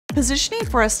Positioning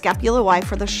for a scapula Y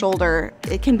for the shoulder,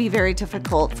 it can be very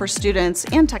difficult for students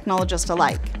and technologists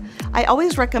alike. I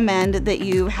always recommend that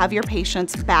you have your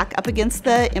patients back up against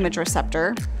the image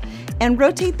receptor and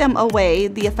rotate them away,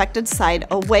 the affected side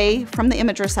away from the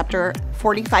image receptor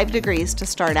 45 degrees to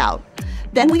start out.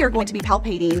 Then we are going to be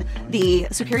palpating the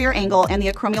superior angle and the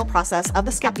acromial process of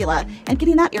the scapula and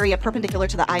getting that area perpendicular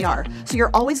to the IR. So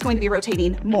you're always going to be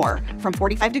rotating more from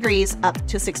 45 degrees up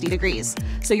to 60 degrees.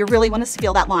 So you really want to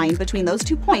feel that line between those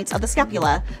 2 points of the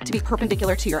scapula to be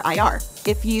perpendicular to your IR.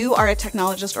 If you are a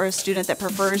technologist or a student that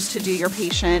prefers to do your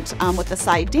patient with the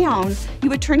side down, you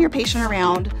would turn your patient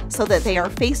around so that they are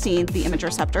facing the image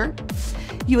receptor.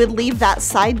 You would leave that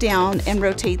side down and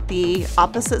rotate the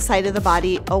opposite side of the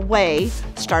body away.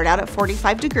 Start out at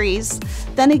 45 degrees.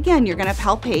 Then again, you're going to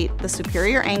palpate the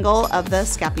superior angle of the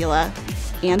scapula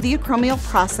and the acromial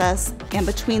process. And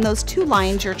between those 2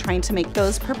 lines, you're trying to make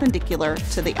those perpendicular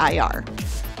to the IR.